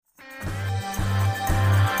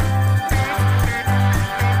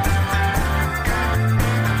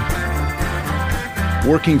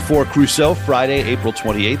Working for Crusoe, Friday, April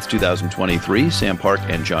 28th, 2023. Sam Park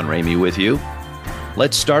and John Ramey with you.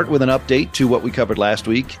 Let's start with an update to what we covered last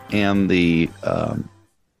week and the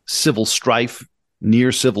civil strife,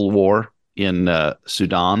 near civil war in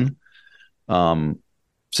Sudan. Sam,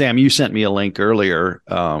 you sent me a link earlier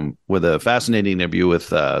with a fascinating interview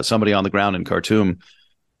with somebody on the ground in Khartoum.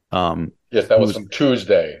 Yes, that was from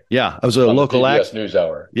Tuesday. Yeah, it was a local PBS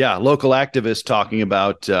NewsHour. Yeah, local activist talking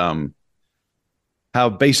about how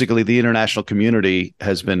basically the international community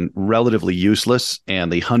has been relatively useless, and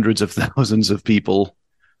the hundreds of thousands of people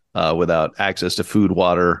without access to food,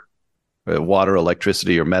 water,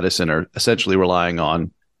 electricity, or medicine are essentially relying on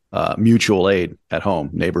mutual aid at home,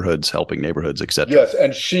 neighborhoods, helping neighborhoods, etc. Yes,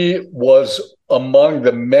 and she was among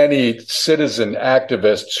the many citizen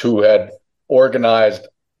activists who had organized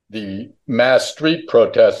the mass street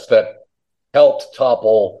protests that helped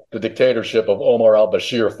topple the dictatorship of Omar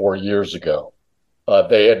al-Bashir 4 years ago.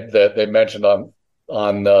 They mentioned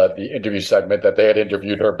on the interview segment that they had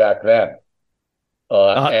interviewed her back then.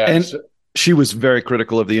 And she was very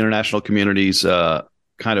critical of the international community's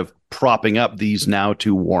kind of propping up these now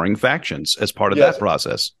two warring factions as part of that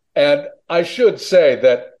process. And I should say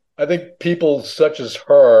that I think people such as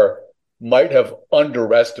her might have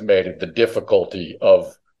underestimated the difficulty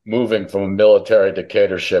of moving from a military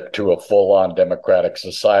dictatorship to a full-on democratic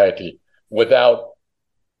society without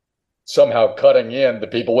somehow cutting in the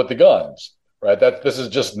people with the guns, right? This is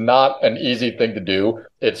just not an easy thing to do.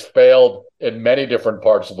 It's failed in many different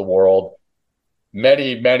parts of the world,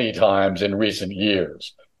 many, many times in recent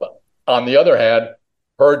years. But on the other hand,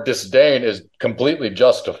 her disdain is completely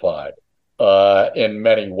justified in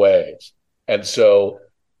many ways. And so,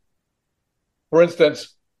 for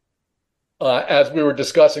instance, as we were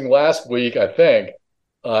discussing last week, I think,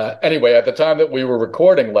 anyway, at the time that we were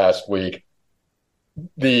recording last week,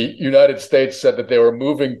 the United States said that they were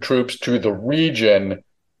moving troops to the region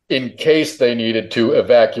in case they needed to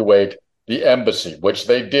evacuate the embassy, which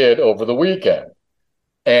they did over the weekend.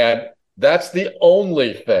 And that's the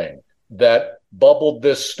only thing that bubbled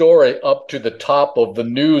this story up to the top of the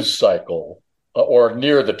news cycle, or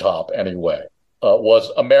near the top anyway, was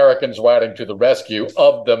Americans riding to the rescue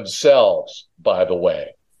of themselves, by the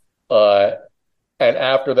way. And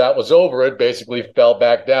after that was over, it basically fell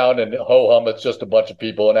back down and ho-hum, it's just a bunch of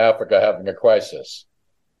people in Africa having a crisis.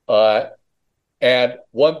 And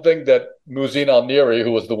one thing that Mousine Al-Niri,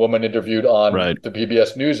 who was the woman interviewed on the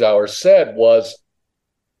PBS NewsHour, said was,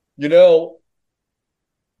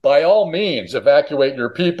 by all means, evacuate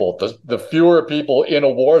your people. The fewer people in a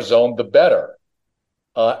war zone, the better.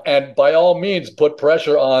 And by all means, put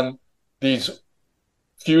pressure on these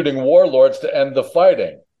feuding warlords to end the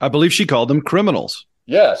fighting. I believe she called them criminals.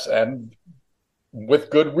 Yes, and with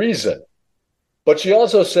good reason. But she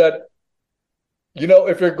also said,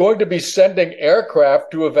 if you're going to be sending aircraft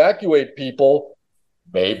to evacuate people,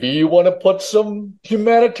 maybe you want to put some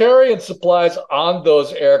humanitarian supplies on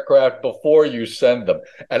those aircraft before you send them.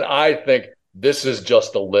 And I think this is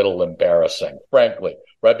just a little embarrassing, frankly,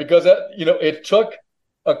 right? Because, it took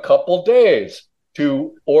a couple days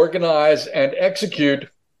to organize and execute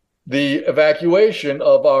the evacuation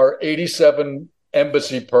of our 87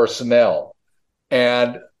 embassy personnel.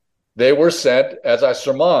 And they were sent, as I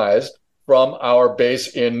surmised, from our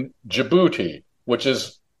base in Djibouti, which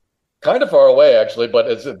is kind of far away, actually, but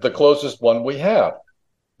it's the closest one we have.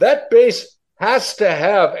 That base has to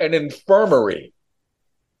have an infirmary,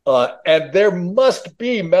 and there must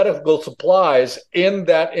be medical supplies in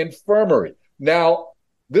that infirmary. Now,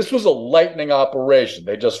 this was a lightning operation.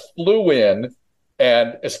 They just flew in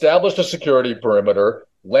and established a security perimeter,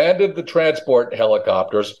 landed the transport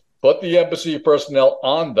helicopters, put the embassy personnel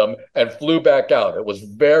on them, and flew back out. It was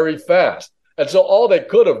very fast. And so all they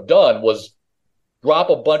could have done was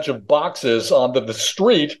drop a bunch of boxes onto the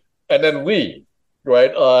street and then leave,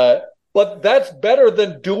 right? But that's better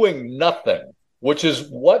than doing nothing, which is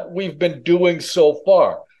what we've been doing so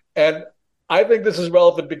far. And I think this is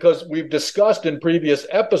relevant because we've discussed in previous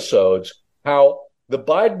episodes how the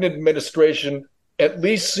Biden administration at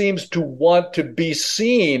least seems to want to be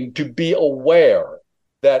seen to be aware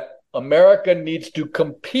that America needs to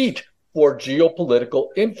compete for geopolitical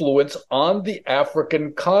influence on the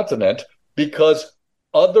African continent because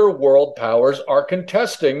other world powers are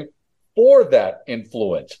contesting for that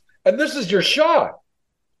influence. And this is your shot,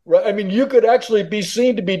 right? I mean, you could actually be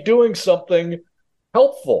seen to be doing something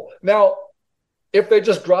helpful. Now, if they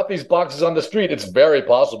just drop these boxes on the street, it's very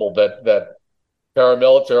possible that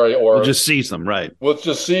paramilitary or we'll just seize them, right? We'll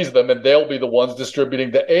just seize them and they'll be the ones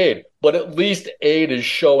distributing the aid. But at least aid is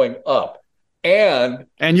showing up. And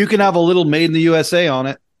you can have a little made in the USA on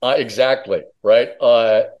it. Exactly, right?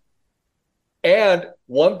 And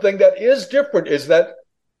one thing that is different is that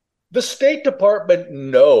the State Department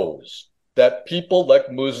knows that people like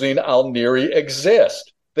Muhsin al-Niri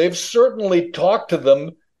exist. They've certainly talked to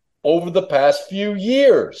them over the past few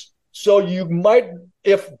years. So you might,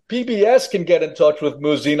 if PBS can get in touch with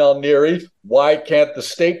Muhsin al-Niri, why can't the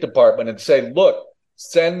State Department and say, look,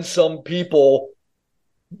 send some people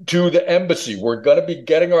to the embassy. We're going to be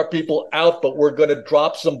getting our people out, but we're going to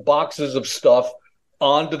drop some boxes of stuff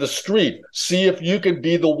onto the street. See if you can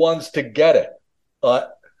be the ones to get it.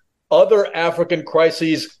 Other African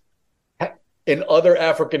crises in other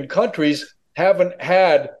African countries haven't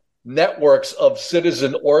had networks of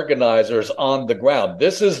citizen organizers on the ground.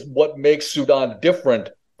 This is what makes Sudan different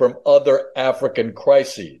from other African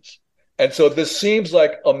crises. And so this seems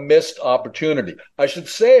like a missed opportunity. I should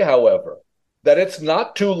say, however, that it's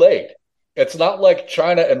not too late. It's not like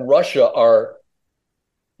China and Russia are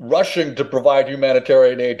rushing to provide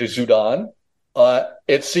humanitarian aid to Sudan.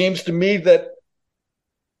 It seems to me that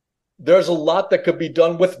there's a lot that could be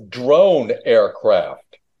done with drone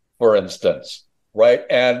aircraft, for instance, right?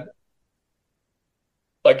 And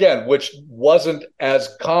again, which wasn't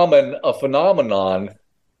as common a phenomenon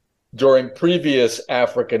during previous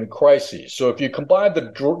African crises. So if you combine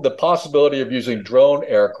the possibility of using drone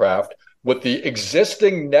aircraft with the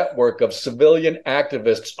existing network of civilian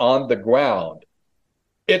activists on the ground,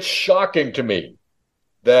 it's shocking to me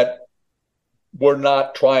that we're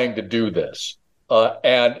not trying to do this.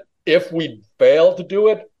 And if we fail to do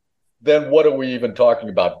it, then what are we even talking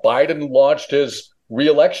about? Biden launched his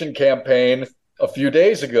re-election campaign a few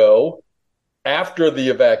days ago after the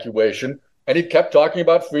evacuation, and he kept talking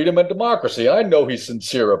about freedom and democracy. I know he's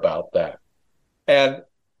sincere about that. And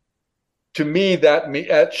to me,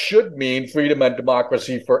 that should mean freedom and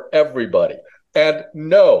democracy for everybody. And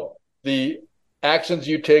no, the actions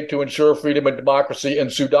you take to ensure freedom and democracy in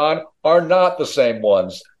Sudan are not the same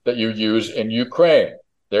ones that you use in Ukraine.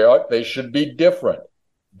 They should be different.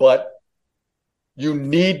 But you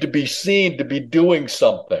need to be seen to be doing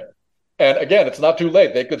something. And again, it's not too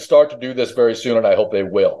late. They could start to do this very soon, and I hope they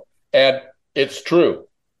will. And it's true.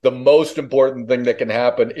 The most important thing that can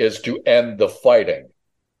happen is to end the fighting.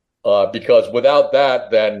 Because without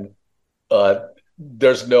that, then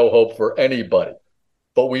there's no hope for anybody.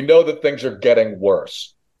 But we know that things are getting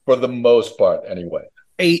worse, for the most part anyway.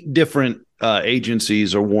 8 different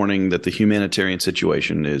agencies are warning that the humanitarian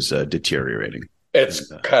situation is deteriorating.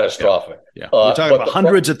 It's catastrophic. Yeah. We're talking about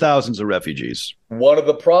hundreds of thousands of refugees. One of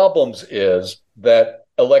the problems is that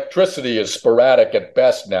electricity is sporadic at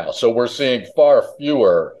best now. So we're seeing far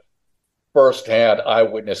fewer firsthand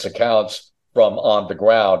eyewitness accounts from on the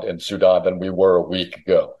ground in Sudan than we were a week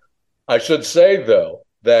ago. I should say, though,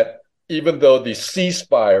 that even though the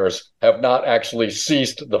ceasefires have not actually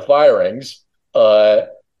ceased the firings,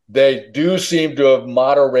 they do seem to have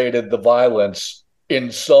moderated the violence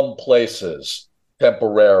in some places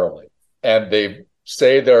temporarily. And they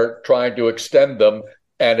say they're trying to extend them,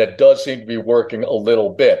 and it does seem to be working a little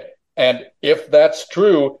bit. And if that's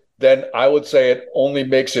true, then I would say it only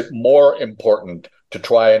makes it more important to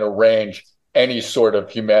try and arrange any sort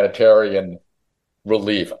of humanitarian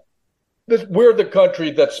relief. We're the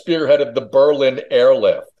country that spearheaded the Berlin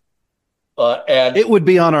airlift. And it would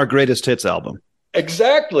be on our greatest hits album.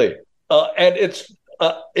 Exactly. And it's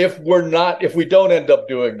if we don't end up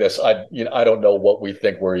doing this, I don't know what we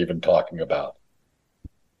think we're even talking about.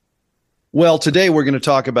 Well, today we're going to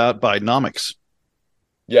talk about Bidenomics.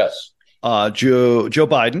 Yes. Joe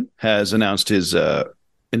Biden has announced his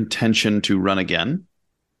intention to run again.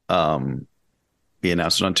 He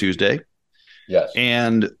announced it on Tuesday. Yes.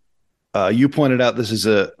 And you pointed out this is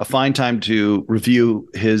a fine time to review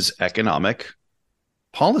his economic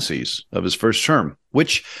policies of his first term,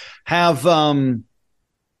 which have,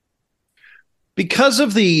 because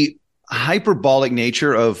of the hyperbolic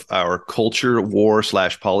nature of our culture war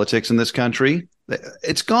 / politics in this country,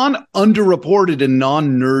 it's gone underreported in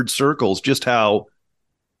non-nerd circles just how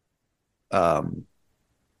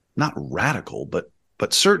not radical,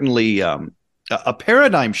 but certainly a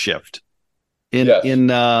paradigm shift in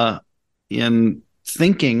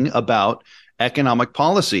thinking about economic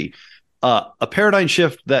policy, a paradigm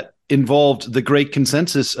shift that involved the great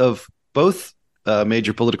consensus of both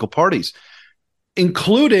major political parties,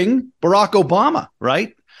 including Barack Obama,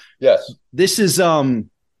 right? Yes. This is, and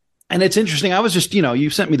it's interesting. I was just, you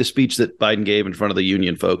sent me the speech that Biden gave in front of the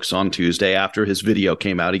union folks on Tuesday after his video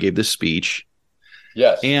came out. He gave this speech.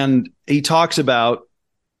 Yes. And he talks about,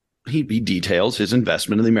 he details his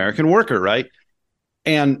investment in the American worker, right?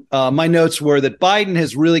 And my notes were that Biden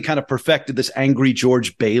has really kind of perfected this angry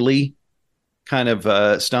George Bailey kind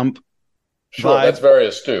of stump Sure, vibe. that's very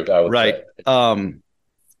astute, I would Right. say.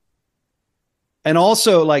 And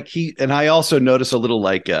also I also notice a little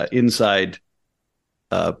like inside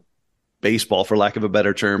baseball, for lack of a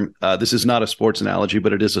better term. This is not a sports analogy,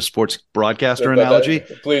 but it is a sports broadcaster analogy.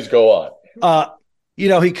 Please go on.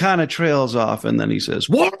 He kind of trails off and then he says,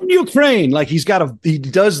 "War in Ukraine." Like he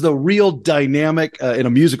does the real dynamic in a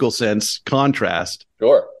musical sense contrast.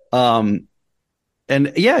 Sure.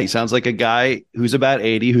 And yeah, he sounds like a guy who's about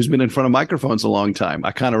 80, who's been in front of microphones a long time.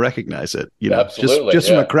 I kind of recognize it, Absolutely, just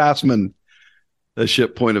from a craftsmanship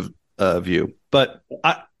point of view. But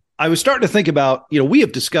I was starting to think about, we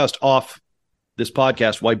have discussed off this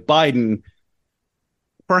podcast why Biden,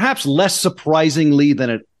 perhaps less surprisingly than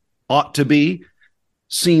it ought to be,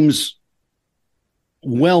 seems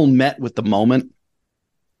well met with the moment.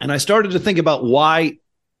 And I started to think about why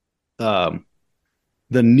the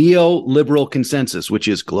neoliberal consensus, which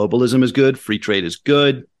is globalism is good, free trade is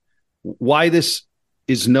good, why this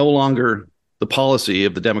is no longer the policy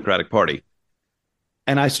of the Democratic Party.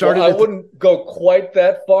 And I started. I wouldn't go quite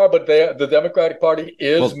that far, but the Democratic Party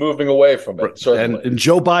is moving away from it, certainly. And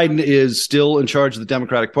Joe Biden is still in charge of the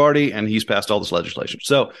Democratic Party, and he's passed all this legislation.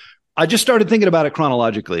 So I just started thinking about it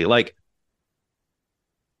chronologically. Like,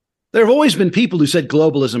 there have always been people who said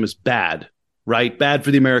globalism is bad, right? Bad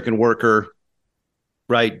for the American worker,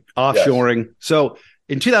 right? Offshoring. Yes. So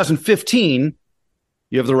in 2015,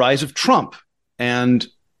 you have the rise of Trump and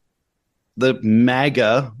the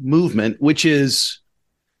MAGA movement, which is,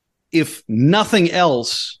 if nothing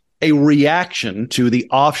else, a reaction to the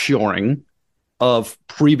offshoring of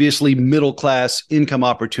previously middle-class income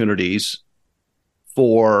opportunities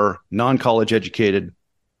for non-college educated,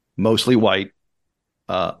 mostly white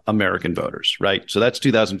American voters, right? So that's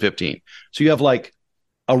 2015. So you have like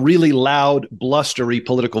a really loud, blustery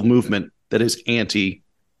political movement that is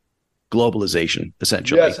anti-globalization,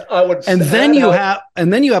 essentially. Yes, I would. And then you have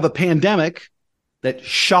a pandemic that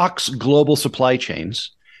shocks global supply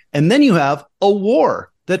chains. And then you have a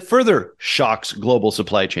war that further shocks global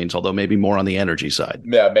supply chains, although maybe more on the energy side.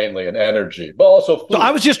 Yeah, mainly in energy, but also food. So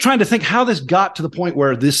I was just trying to think how this got to the point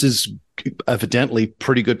where this is evidently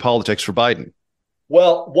pretty good politics for Biden.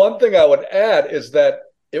 Well, one thing I would add is that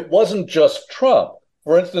it wasn't just Trump.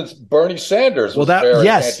 For instance, Bernie Sanders was very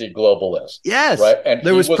anti-globalist. Yes, right? And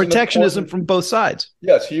there was protectionism from both sides.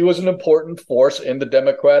 Yes, he was an important force in the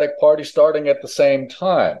Democratic Party starting at the same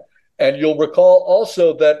time. And you'll recall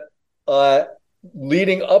also that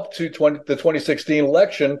leading up to the 2016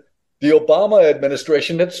 election, the Obama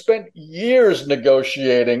administration had spent years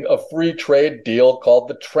negotiating a free trade deal called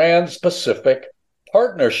the Trans-Pacific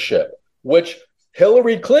Partnership, which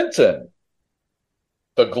Hillary Clinton,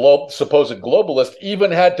 the supposed globalist,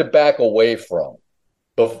 even had to back away from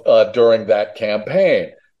during that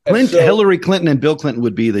campaign. Hillary Clinton and Bill Clinton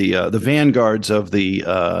would be the vanguards of the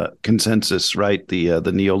consensus, right? The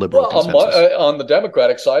neoliberal consensus. On the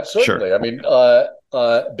Democratic side, certainly. Sure. I mean,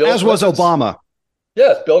 as was Obama.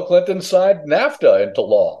 Yes, Bill Clinton signed NAFTA into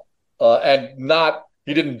law,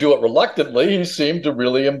 he didn't do it reluctantly. He seemed to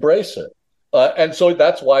really embrace it. And so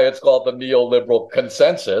that's why it's called the neoliberal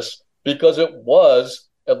consensus, because it was,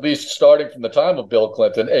 at least starting from the time of Bill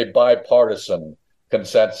Clinton, a bipartisan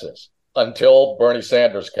consensus until Bernie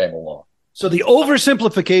Sanders came along. So the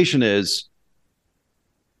oversimplification is,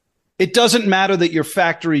 it doesn't matter that your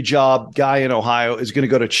factory job guy in Ohio is going to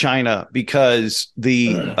go to China, because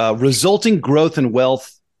the resulting growth and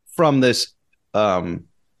wealth from this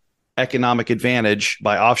economic advantage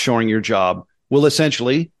by offshoring your job will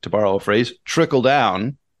essentially, to borrow a phrase, trickle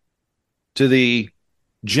down to the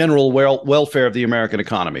general welfare of the American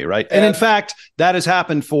economy, right? And in fact, that has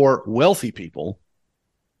happened for wealthy people,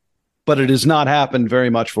 but it has not happened very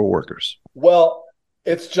much for workers. Well,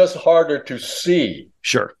 it's just harder to see.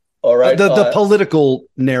 Sure. All right. The political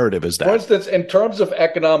narrative is that. For instance, in terms of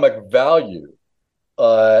economic value,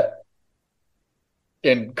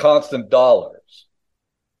 in constant dollars,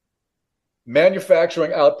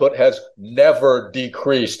 manufacturing output has never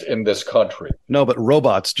decreased in this country. No, but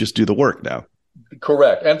robots just do the work now.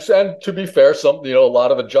 Correct. And to be fair, a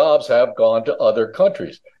lot of the jobs have gone to other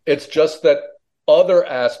countries. It's just that other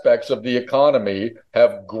aspects of the economy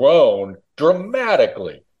have grown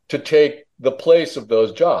dramatically to take the place of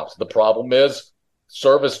those jobs. The problem is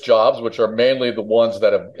service jobs, which are mainly the ones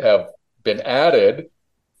that have been added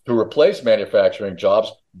to replace manufacturing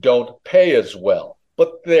jobs, don't pay as well.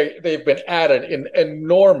 But they've been added in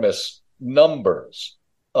enormous numbers.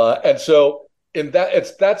 And so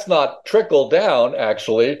that's not trickle down,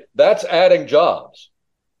 actually. That's adding jobs.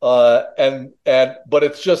 But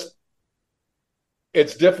it's just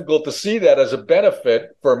it's difficult to see that as a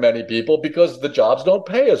benefit for many people because the jobs don't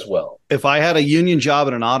pay as well. If I had a union job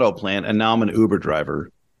at an auto plant and now I'm an Uber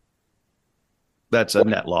driver, that's a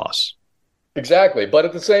net loss. Exactly. But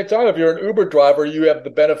at the same time, if you're an Uber driver, you have the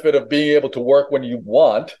benefit of being able to work when you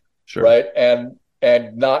want, Sure. right?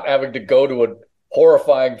 And not having to go to a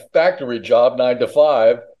horrifying factory job 9 to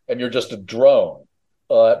 5, and you're just a drone.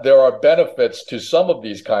 There are benefits to some of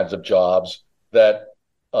these kinds of jobs that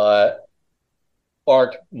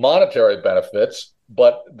aren't monetary benefits,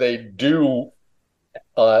 but they do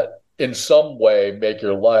in some way make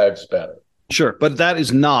your lives better. Sure. But that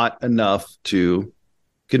is not enough to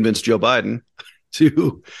convince Joe Biden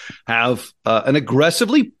to have an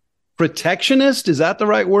aggressively protectionist, is that the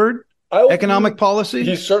right word? Economic policy?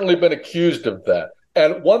 He's certainly been accused of that.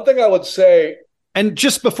 And one thing I would say... And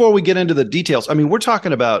just before we get into the details, I mean, we're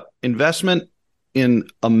talking about investment in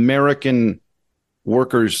American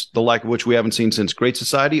workers, the like of which we haven't seen since Great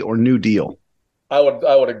Society or New Deal. I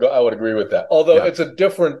would agree with that. Although it's a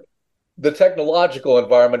different... The technological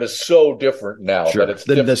environment is so different now that it's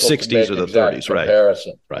than the difficult 60s or the 30s,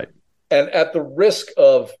 comparison. Right. And at the risk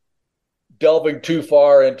of delving too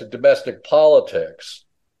far into domestic politics,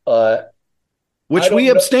 which we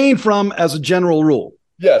abstain from as a general rule.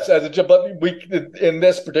 Yes, but we, in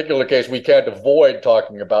this particular case, we can't avoid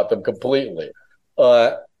talking about them completely.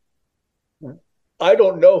 I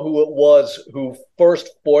don't know who it was who first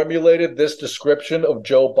formulated this description of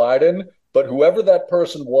Joe Biden, but whoever that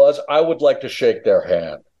person was, I would like to shake their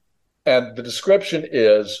hand. And the description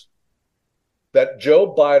is that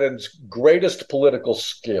Joe Biden's greatest political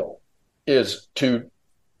skill is to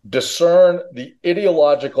discern the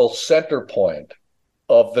ideological center point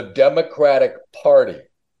of the Democratic Party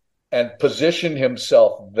and position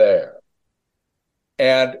himself there.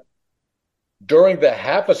 And during the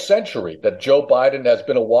half a century that Joe Biden has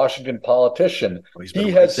been a Washington politician,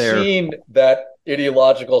 he has seen that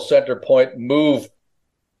ideological center point move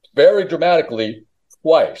very dramatically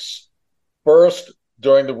twice. First,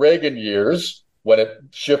 during the Reagan years, when it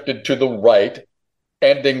shifted to the right,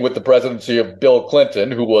 ending with the presidency of Bill Clinton,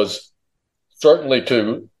 who was certainly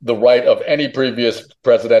to the right of any previous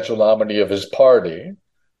presidential nominee of his party.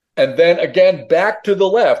 And then again, back to the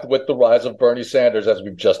left with the rise of Bernie Sanders, as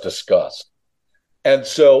we've just discussed. And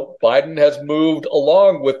so Biden has moved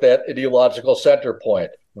along with that ideological center point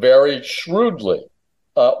very shrewdly,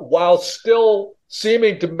 while still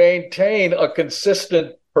seeming to maintain a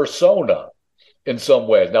consistent persona in some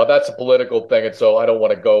ways. Now, that's a political thing, and so I don't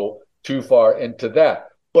want to go too far into that.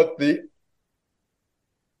 But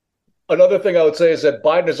another thing I would say is that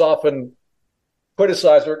Biden is often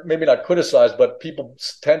criticized, or maybe not criticized, but people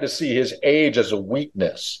tend to see his age as a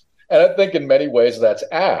weakness. And I think in many ways that's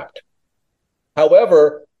apt.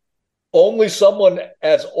 However, only someone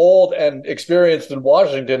as old and experienced in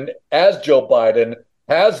Washington as Joe Biden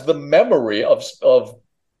has the memory of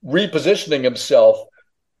repositioning himself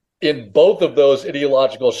in both of those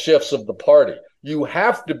ideological shifts of the party. You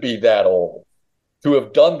have to be that old to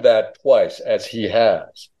have done that twice, as he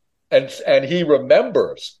has. And he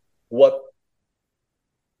remembers what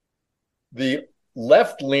the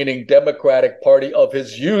left-leaning Democratic Party of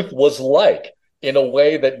his youth was like in a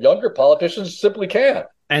way that younger politicians simply can't.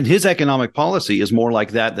 And his economic policy is more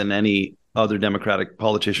like that than any other Democratic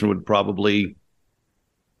politician would probably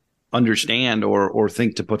understand or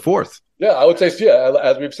think to put forth. Yeah, I would say, yeah,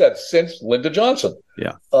 as we've said, since Lyndon Johnson.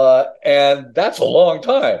 Yeah. And that's a long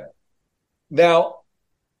time. Now,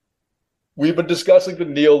 we've been discussing the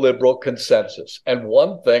neoliberal consensus. And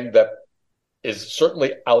one thing that is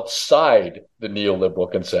certainly outside the neoliberal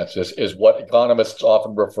consensus is what economists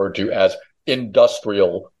often refer to as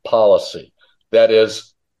industrial policy. That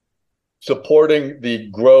is, supporting the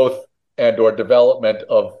growth and or development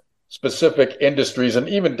of specific industries and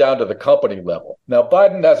even down to the company level. Now,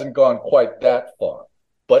 Biden hasn't gone quite that far,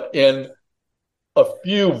 but in a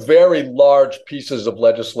few very large pieces of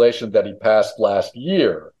legislation that he passed last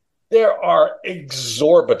year, there are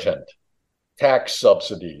exorbitant tax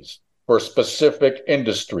subsidies for specific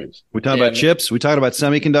industries. We talking about chips? We talking about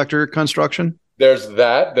semiconductor construction? There's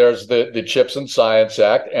that. There's the Chips and Science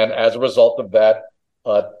Act. And as a result of that,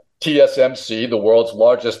 TSMC, the world's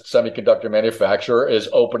largest semiconductor manufacturer, is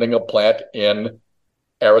opening a plant in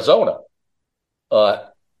Arizona.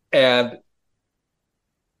 And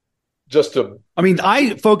just to... I mean,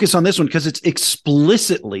 I focus on this one because it's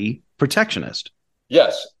explicitly protectionist.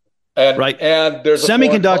 Yes. And, right. And there's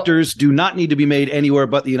semiconductors do not need to be made anywhere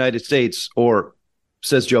but the United States, or,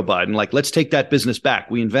 says Joe Biden, like, let's take that business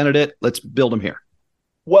back. We invented it. Let's build them here.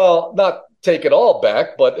 Well, not take it all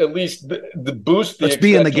back, but at least the boost the let's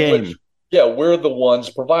be in the game. Yeah, we're the ones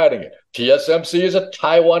providing it. TSMC is a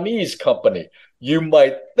Taiwanese company. You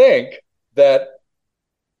might think that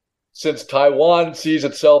since Taiwan sees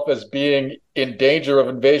itself as being in danger of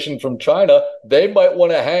invasion from China, they might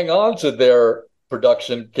want to hang on to their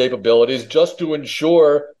production capabilities just to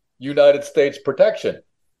ensure United States protection.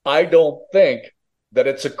 I don't think that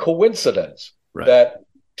it's a coincidence that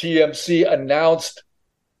TMC announced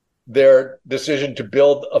their decision to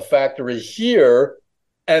build a factory here,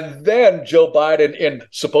 and then Joe Biden, in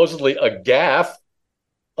supposedly a gaffe,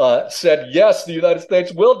 said, yes, the United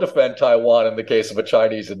States will defend Taiwan in the case of a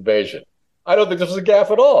Chinese invasion. I don't think this was a gaffe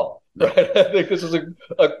at all. No. Right? I think this is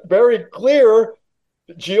a very clear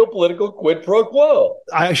geopolitical quid pro quo.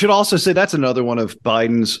 I should also say that's another one of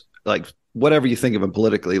Biden's, like, whatever you think of him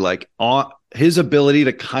politically, like his ability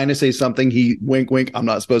to kind of say something, he wink, wink, I'm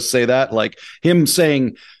not supposed to say that. Like him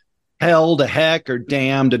saying hell to heck or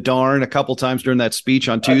damn to darn a couple times during that speech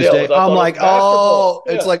on Tuesday. I'm like,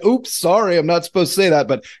 it's like, oops, sorry, I'm not supposed to say that.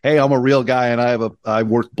 But hey, I'm a real guy and I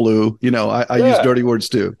work blue. You know, I use dirty words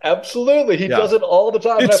too. Absolutely. He does it all the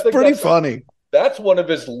time. It's pretty funny. That's one of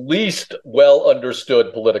his least well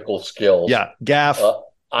understood political skills. Yeah. Gaff.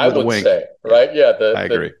 I would say, right? Yeah. I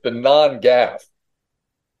agree. The non-gaff.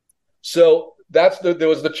 So there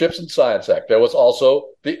was the Chips and Science Act. There was also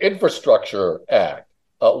the Infrastructure Act.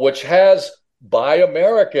 Which has Buy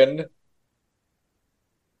American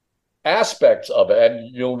aspects of it.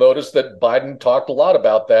 And you'll notice that Biden talked a lot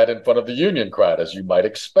about that in front of the union crowd, as you might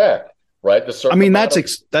expect, right?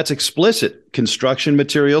 That's explicit. Construction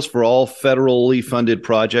materials for all federally funded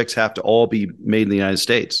projects have to all be made in the United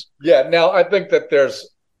States. Yeah. Now, I think that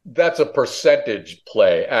that's a percentage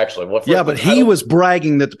play, actually. Well, but he was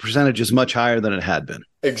bragging that the percentage is much higher than it had been.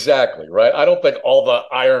 Exactly, right? I don't think all the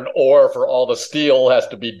iron ore for all the steel has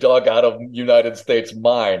to be dug out of United States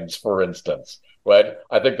mines, for instance, right?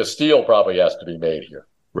 I think the steel probably has to be made here.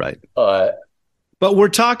 Right. But we're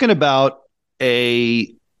talking about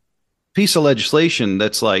a piece of legislation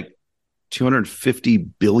that's like $250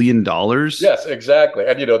 billion. Yes, exactly.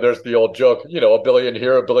 And, there's the old joke, a billion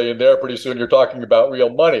here, a billion there. Pretty soon you're talking about real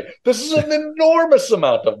money. This is an enormous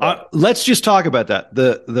amount of money. Let's just talk about that.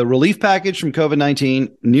 The relief package from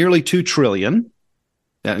COVID-19, nearly $2 trillion.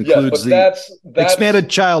 That includes the expanded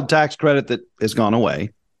child tax credit that has gone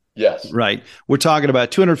away. Yes. Right. We're talking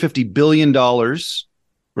about $250 billion,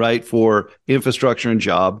 right, for infrastructure and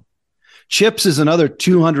job. CHIPS is another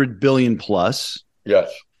 $200 billion plus. Yes.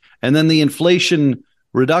 And then the Inflation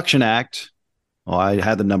Reduction Act. Oh, I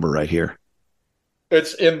had the number right here.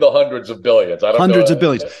 It's in the hundreds of billions. Hundreds of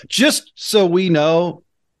billions. Just so we know,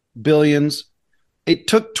 billions. It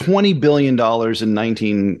took $20 billion in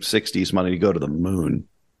 1960s money to go to the moon.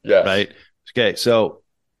 Yes. Right. Okay. So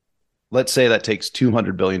let's say that takes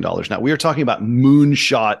 $200 billion. Now we are talking about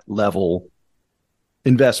moonshot level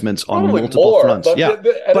investments on probably multiple fronts. But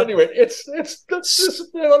at any rate, it's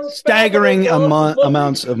staggering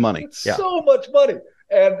amounts of money. It's so much money,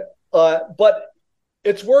 and but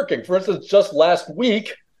it's working. For instance, just last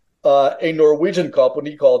week, a Norwegian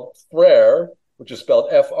company called Freyr, which is spelled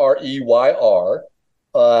Freyr,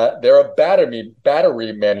 they're a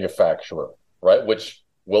battery manufacturer, right? Which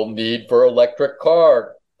we'll need for electric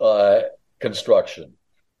car construction.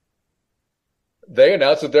 They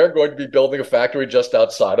announced that they're going to be building a factory just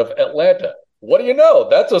outside of Atlanta. What do you know?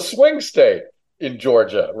 That's a swing state in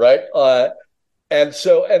Georgia, right? And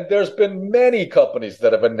there's been many companies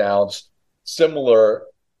that have announced similar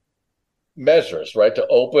measures, right, to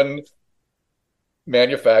open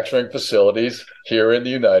manufacturing facilities here in the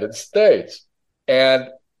United States. And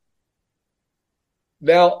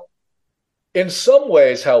now, in some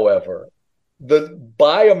ways, however, the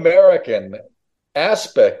Buy American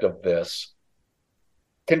aspect of this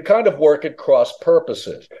can kind of work at cross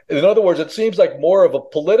purposes. In other words, it seems like more of a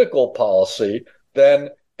political policy than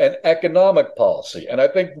an economic policy. And I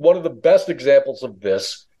think one of the best examples of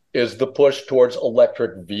this is the push towards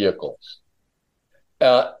electric vehicles.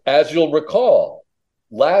 As you'll recall,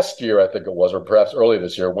 last year, I think it was, or perhaps early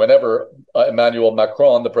this year, whenever Emmanuel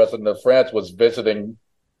Macron, the president of France, was visiting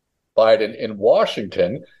Biden in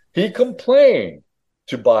Washington, he complained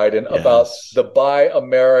to Biden about the Buy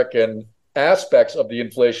American aspects of the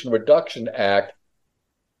Inflation Reduction Act,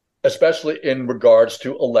 especially in regards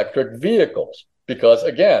to electric vehicles. Because,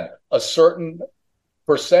 again, a certain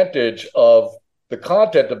percentage of the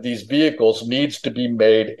content of these vehicles needs to be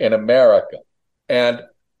made in America. And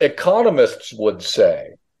economists would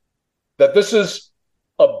say that this is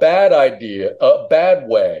a bad idea, a bad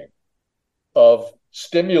way of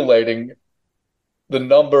stimulating the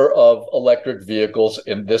number of electric vehicles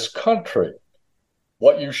in this country.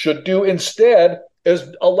 What you should do instead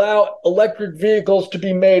is allow electric vehicles to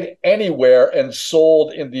be made anywhere and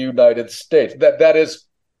sold in the United States. That is,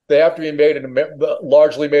 they have to be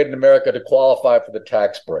largely made in America to qualify for the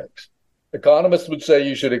tax breaks. Economists would say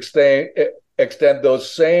you should extend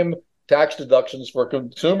those same tax deductions for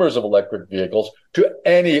consumers of electric vehicles to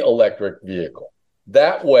any electric vehicle.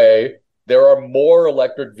 That way, there are more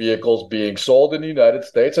electric vehicles being sold in the United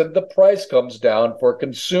States, and the price comes down for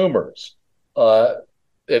consumers.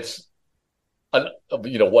 It's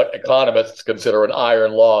what economists consider an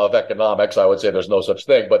iron law of economics. I would say there's no such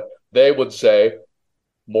thing, but they would say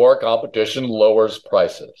more competition lowers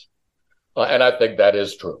prices. And I think that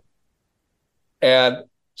is true. And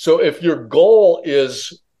so if your goal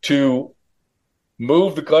is to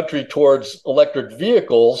move the country towards electric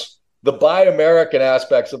vehicles, the Buy American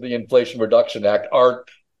aspects of the Inflation Reduction Act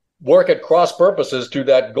work at cross purposes to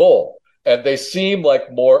that goal. And they seem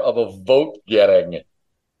like more of a vote-getting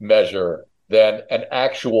measure than an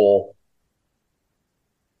actual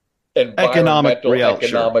economic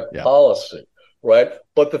policy, right?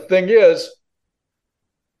 But the thing is,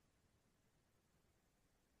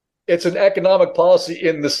 it's an economic policy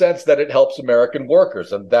in the sense that it helps American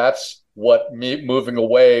workers. And that's what moving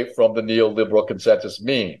away from the neoliberal consensus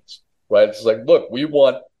means, right? It's like, look, we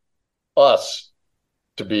want us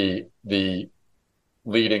to be the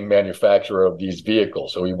leading manufacturer of these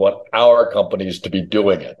vehicles. So we want our companies to be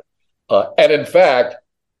doing it. And in fact,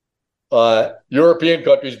 European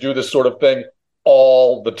countries do this sort of thing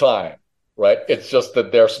all the time, right? It's just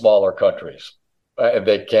that they're smaller countries and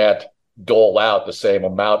they can't dole out the same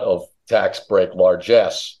amount of tax break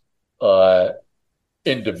largesse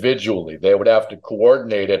individually. They would have to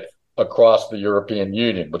coordinate it across the European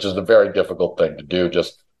Union, which is a very difficult thing to do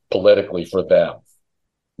just politically for them.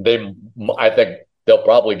 I think they'll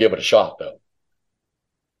probably give it a shot, though.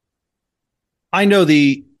 I know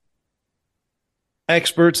the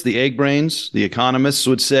experts, the egg brains, the economists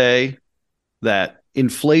would say that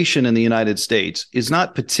inflation in the United States is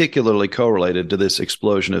not particularly correlated to this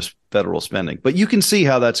explosion of federal spending. But you can see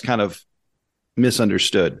how that's kind of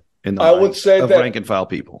misunderstood in the minds of rank and file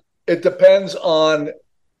people. It depends on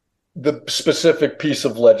the specific piece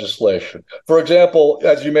of legislation. For example,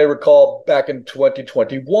 as you may recall, back in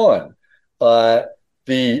 2021,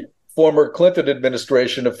 the former Clinton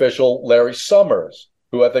administration official Larry Summers,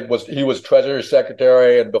 who I think was Treasury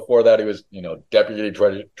Secretary, and before that he was, Deputy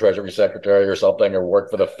Treasury Secretary or something, or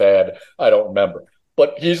worked for the Fed. I don't remember.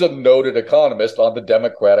 But he's a noted economist on the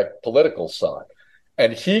Democratic political side.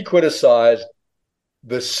 And he criticized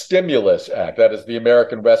the Stimulus Act, that is the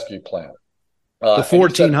American Rescue Plan. The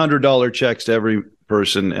 $1,400 checks to every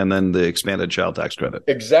person and then the expanded child tax credit.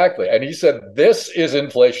 Exactly. And he said, this is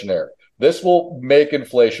inflationary. This will make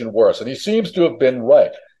inflation worse. And he seems to have been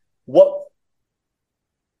right. What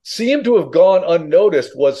seemed to have gone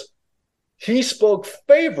unnoticed was he spoke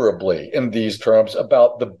favorably in these terms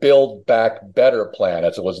about the Build Back Better plan,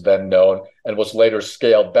 as it was then known, and was later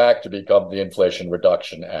scaled back to become the Inflation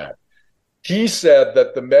Reduction Act. He said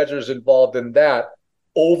that the measures involved in that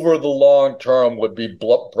over the long term would be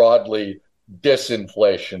broadly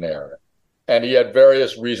disinflationary. And he had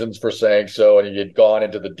various reasons for saying so, and he had gone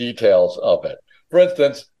into the details of it. For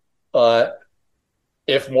instance,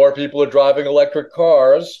 if more people are driving electric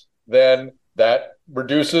cars, then that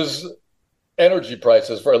reduces energy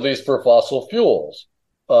prices, for at least for fossil fuels.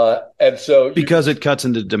 And so because it cuts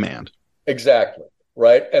into demand. Exactly.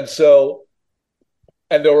 Right.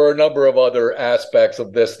 And there were a number of other aspects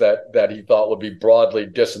of this that he thought would be broadly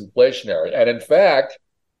disinflationary. And in fact,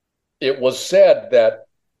 it was said that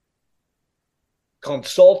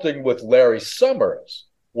consulting with Larry Summers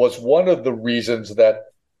was one of the reasons that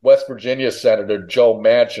West Virginia Senator Joe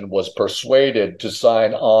Manchin was persuaded to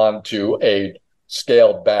sign on to a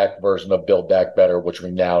scaled back version of Build Back Better, which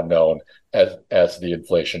we now know as the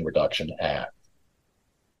Inflation Reduction Act.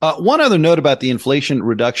 One other note about the Inflation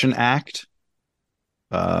Reduction Act,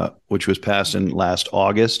 which was passed in last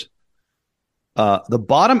August. The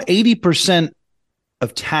bottom 80%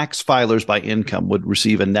 of tax filers by income would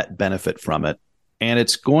receive a net benefit from it. And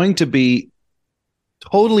it's going to be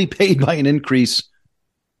totally paid by an increase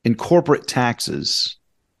in corporate taxes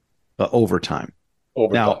over time.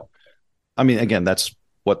 Now, I mean, again, that's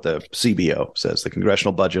what the CBO says, the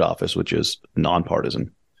Congressional Budget Office, which is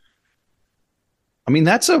nonpartisan. I mean,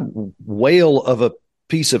 that's a whale of a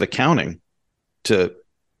piece of accounting to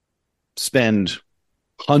spend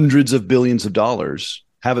hundreds of billions of dollars,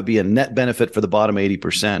 have it be a net benefit for the bottom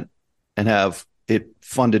 80%, and have it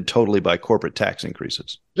funded totally by corporate tax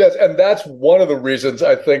increases. Yes, and that's one of the reasons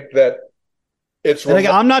I think that And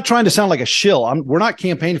again, I'm not trying to sound like a shill. We're not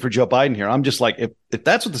campaigning for Joe Biden here. I'm just like, if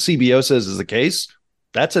that's what the CBO says is the case,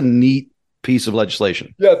 that's a neat piece of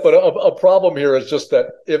legislation. Yeah, but a problem here is just that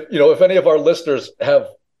if any of our listeners have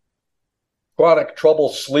chronic trouble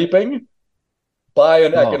sleeping, buy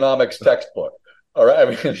an economics textbook. All right, I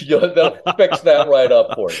mean, they'll fix that right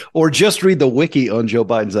up for you. Or just read the wiki on Joe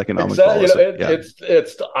Biden's economic policy.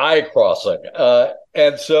 It's eye crossing,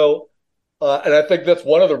 and so, and I think that's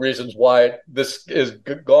one of the reasons why this is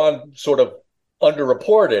gone sort of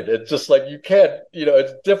underreported. It's just like you can't,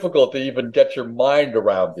 it's difficult to even get your mind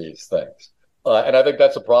around these things, and I think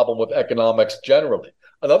that's a problem with economics generally.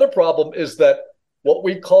 Another problem is that what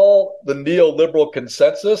we call the neoliberal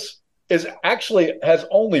consensus has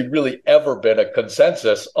only really ever been a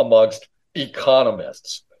consensus amongst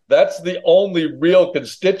economists. That's the only real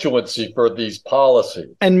constituency for these policies.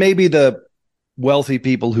 And maybe the wealthy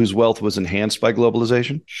people whose wealth was enhanced by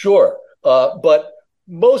globalization? Sure. But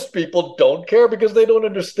most people don't care because they don't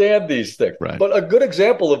understand these things. Right. But a good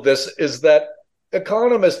example of this is that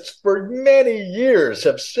economists for many years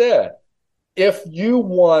have said, if you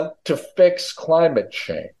want to fix climate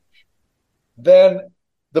change, then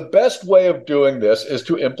the best way of doing this is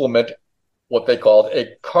to implement what they called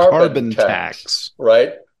a carbon tax,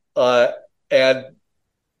 right? And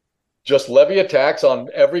just levy a tax on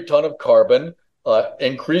every ton of carbon,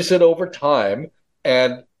 increase it over time,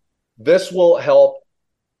 and this will help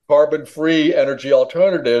carbon-free energy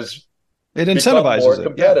alternatives it incentivizes become more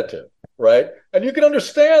competitive, right? And you can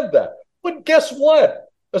understand that. But guess what?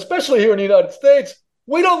 Especially here in the United States,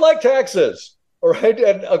 we don't like taxes, all right?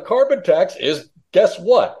 And a carbon tax is, guess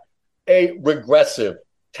what? A regressive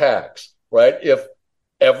tax, right? If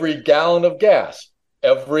every gallon of gas,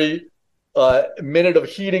 every minute of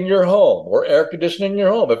heating your home or air conditioning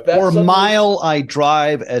your home, if that's or mile I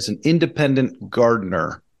drive as an independent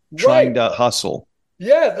gardener trying to hustle.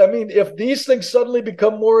 Yeah, I mean, if these things suddenly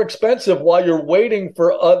become more expensive while you're waiting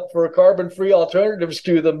for carbon-free alternatives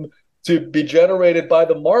to them to be generated by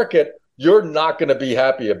the market, you're not going to be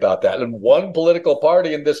happy about that. And one political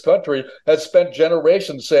party in this country has spent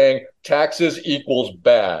generations saying taxes equals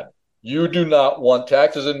bad. You do not want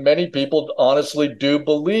taxes, and many people honestly do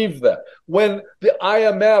believe that. When the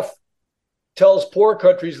IMF tells poor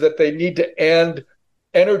countries that they need to end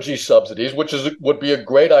energy subsidies, which would be a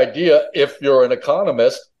great idea if you're an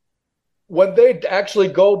economist, when they actually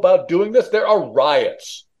go about doing this, there are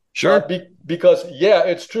riots. Sure. Because, yeah,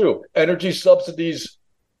 it's true. Energy subsidies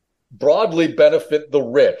broadly benefit the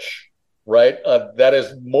rich, right? That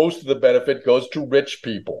is, most of the benefit goes to rich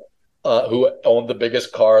people who own the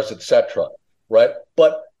biggest cars, etc., right?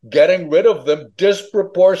 But getting rid of them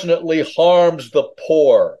disproportionately harms the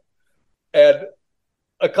poor. And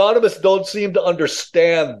economists don't seem to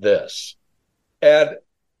understand this. And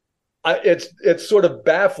it's sort of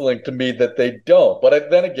baffling to me that they don't. But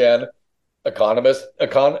then again, economics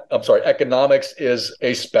is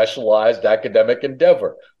a specialized academic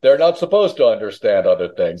endeavor. They're not supposed to understand other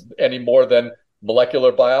things any more than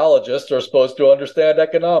molecular biologists are supposed to understand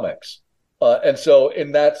economics. And so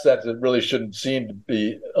in that sense, it really shouldn't seem to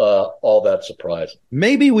be all that surprising.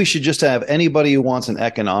 Maybe we should just have anybody who wants an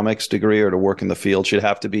economics degree or to work in the field should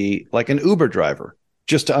have to be like an Uber driver,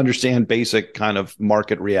 just to understand basic kind of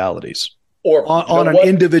market realities. Or on an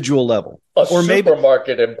individual level. Or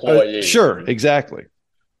supermarket employee. Sure, exactly.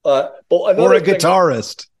 Or a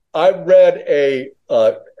guitarist. I read a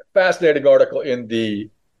fascinating article in The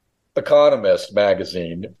Economist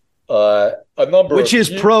magazine. Which is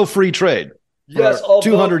pro-free trade. Yes,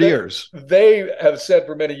 200 years. They have said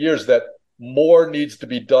for many years that more needs to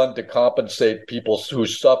be done to compensate people who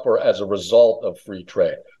suffer as a result of free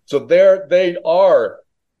trade. So they are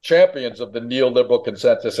champions of the neoliberal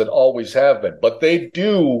consensus and always have been, but they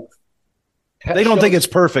don't think it's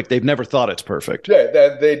perfect. They've never thought it's perfect.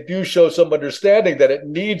 Yeah, they do show some understanding that it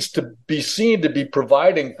needs to be seen to be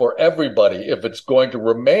providing for everybody if it's going to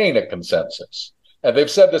remain a consensus. And they've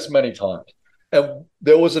said this many times. And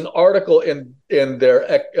there was an article in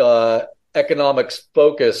their economics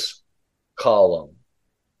focus column,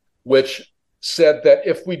 which said that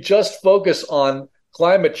if we just focus on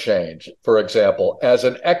climate change, for example, as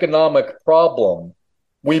an economic problem,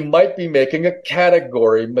 we might be making a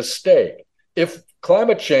category mistake. If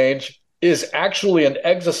climate change is actually an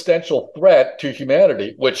existential threat to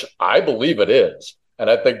humanity, which I believe it is, and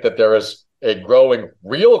I think that there is a growing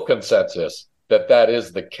real consensus that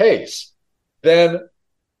is the case, then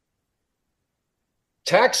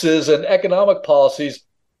taxes and economic policies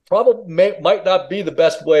probably might not be the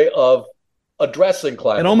best way of addressing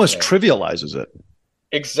climate change. It almost trivializes it.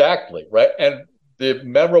 Exactly, right? And the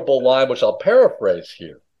memorable line, which I'll paraphrase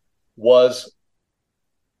here, was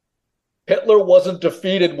Hitler wasn't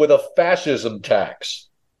defeated with a fascism tax.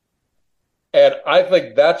 And I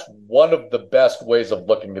think that's one of the best ways of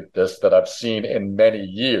looking at this that I've seen in many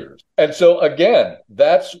years. And so, again,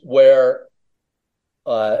 that's where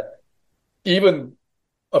even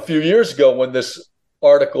a few years ago when this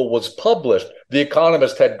article was published, The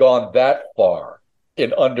Economist had gone that far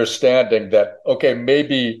in understanding that, okay,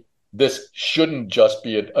 maybe this shouldn't just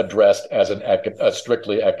be addressed as a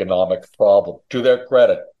strictly economic problem, to their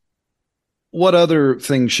credit. What other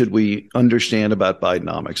things should we understand about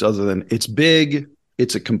Bidenomics other than it's big,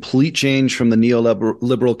 it's a complete change from the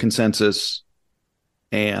neoliberal consensus,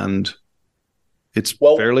 and it's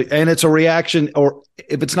it's a reaction, or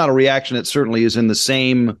if it's not a reaction, it certainly is in the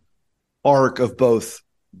same arc of both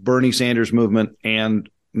Bernie Sanders movement and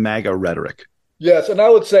MAGA rhetoric. Yes, and I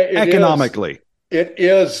would say economically, it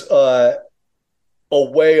is a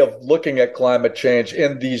way of looking at climate change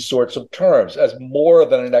in these sorts of terms as more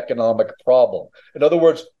than an economic problem. In other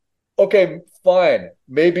words, okay, fine,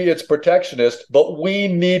 maybe it's protectionist, but we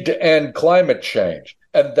need to end climate change.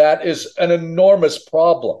 And that is an enormous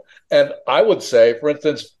problem. And I would say, for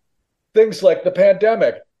instance, things like the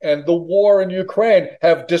pandemic and the war in Ukraine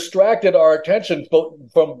have distracted our attention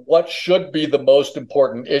from what should be the most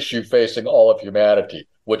important issue facing all of humanity,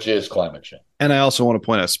 which is climate change. And I also want to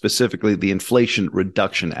point out specifically the Inflation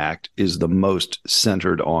Reduction Act is the most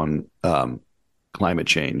centered on climate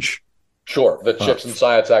change. Sure. The Chips and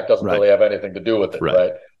Science Act doesn't really have anything to do with it,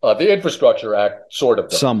 right? The Infrastructure Act sort of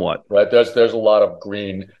does. Somewhat. Right. There's a lot of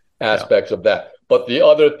green aspects of that. But the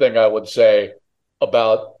other thing I would say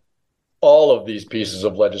about all of these pieces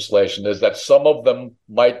of legislation is that some of them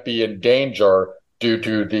might be in danger due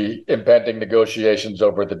to the impending negotiations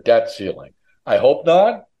over the debt ceiling. I hope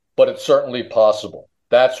not, but it's certainly possible.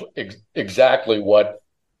 That's exactly what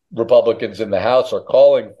Republicans in the House are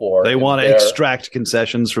calling for. They want to extract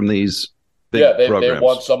concessions from these big programs. They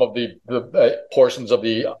want some of the portions of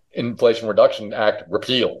the Inflation Reduction Act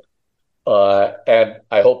repealed. And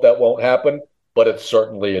I hope that won't happen, but it's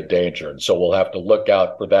certainly a danger. And so we'll have to look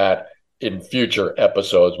out for that in future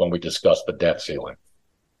episodes when we discuss the debt ceiling.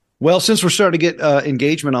 Well, since we're starting to get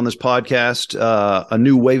engagement on this podcast, a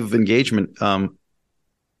new wave of engagement,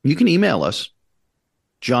 you can email us,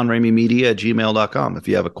 johnrameymedia@gmail.com, if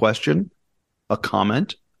you have a question, a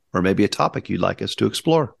comment, or maybe a topic you'd like us to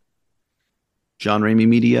explore.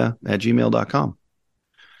 johnrameymedia@gmail.com.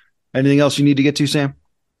 Anything else you need to get to, Sam?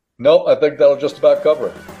 Nope, I think that'll just about cover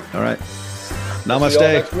it. All right. Namaste. See you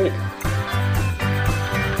all next week.